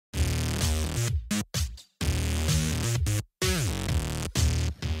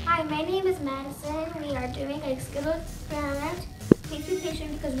Hi, my name is Madison. We are doing a Skittles experiment. Please be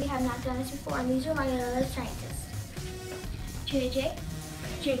patient because we have not done this before, and these are my other scientists. JJ,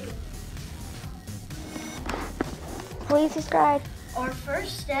 Jacob. Please subscribe. Our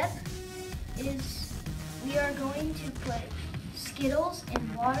first step is we are going to put Skittles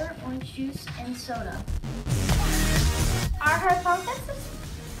in water, orange juice, and soda. Our hypothesis,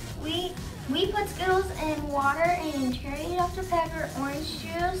 we put Skittles in water and cherry Dr. Pepper, orange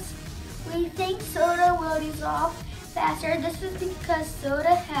juice. We think soda will dissolve faster. This is because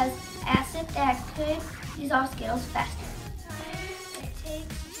soda has acid that could dissolve Skittles faster. It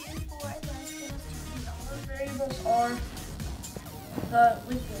takes 2 for the Skittles to dissolve. The variables are the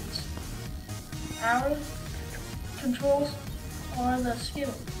liquids. Our controls are the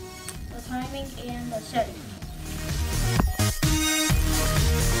Skittles, the timing, and the setting.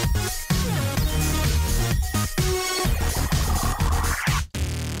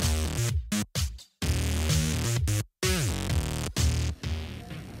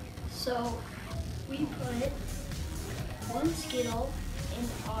 So we put 1 Skittle in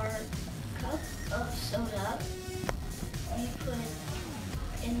our cup of soda. We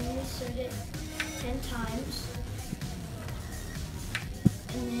we stirred it 10 times.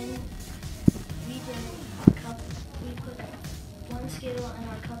 And then we put 1 Skittle in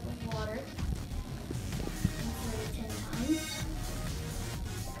our cup of water and stirred it 10 times.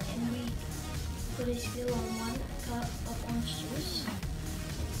 And we put a Skittle in 1 cup of orange juice.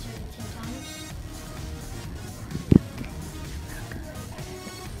 10 times.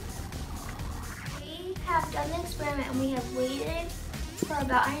 We have done the experiment and we have waited for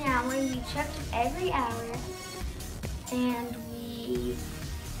about an hour. We checked every hour and we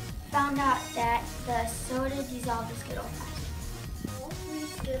found out that the soda dissolved the Skittle faster. All 3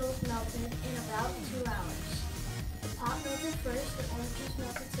 Skittles melted in about 2 hours. The pop melted first, the orange juice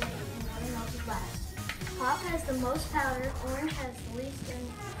melted second, and water melted last. Pop has the most powder, orange has the least, and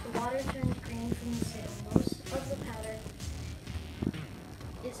the water turns green from the Skittle. Most of the powder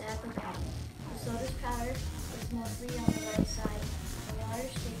is at the bottom. The soda's powder is mostly on the right side. The water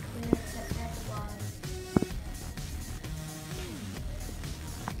stayed clear except at the bottom.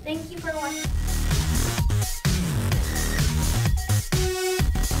 Thank you for watching.